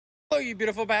Hello, you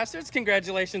beautiful bastards.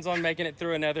 Congratulations on making it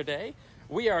through another day.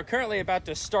 We are currently about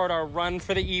to start our run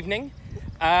for the evening.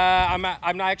 I'm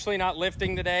actually not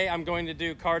lifting today. I'm going to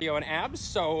do cardio and abs.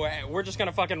 So we're just going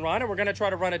to fucking run, and we're going to try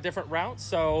to run a different route.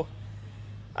 So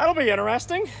that'll be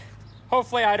interesting.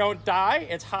 Hopefully I don't die.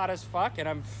 It's hot as fuck, and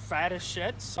I'm fat as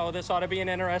shit. So this ought to be an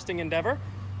interesting endeavor.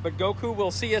 But Goku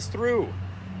will see us through.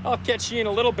 I'll catch you in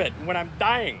a little bit when I'm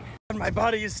dying. My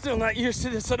body is still not used to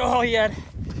this at all yet.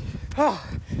 Oh,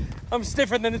 I'm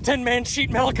stiffer than the Tin-Man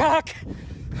sheet metal cock.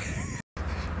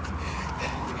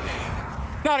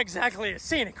 Not exactly a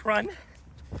scenic run,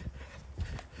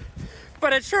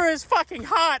 but it sure is fucking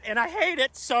hot and I hate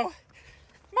it, so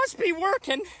must be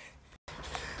working.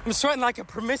 I'm sweating like a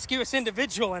promiscuous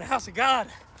individual in a house of God.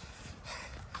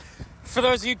 For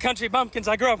those of you country bumpkins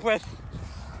I grew up with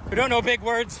who don't know big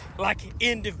words like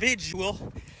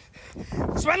individual,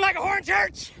 sweating like a whore in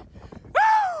church.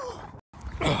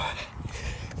 Woo!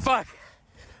 Fuck,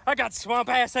 I got swamp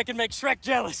ass that can make Shrek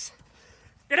jealous.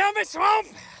 Get out of my swamp!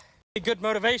 Good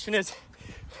motivation is,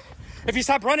 if you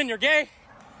stop running, you're gay.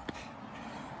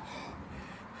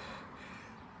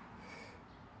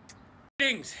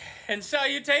 Greetings and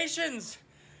salutations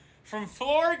from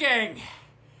Floor Gang.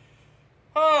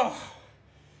 Oh,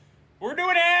 we're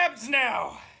doing abs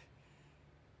now.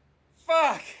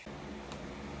 Fuck.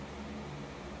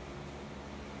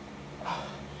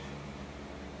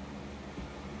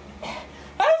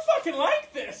 I don't fucking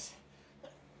like this.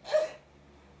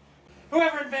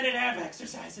 Whoever invented ab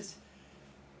exercises.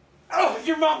 Oh,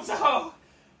 your mom's a hoe.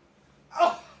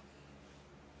 Oh,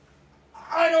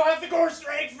 I don't have the core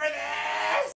strength for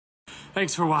this.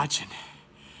 Thanks for watching.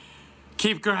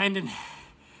 Keep grinding.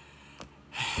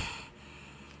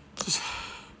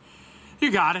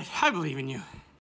 You got it. I believe in you.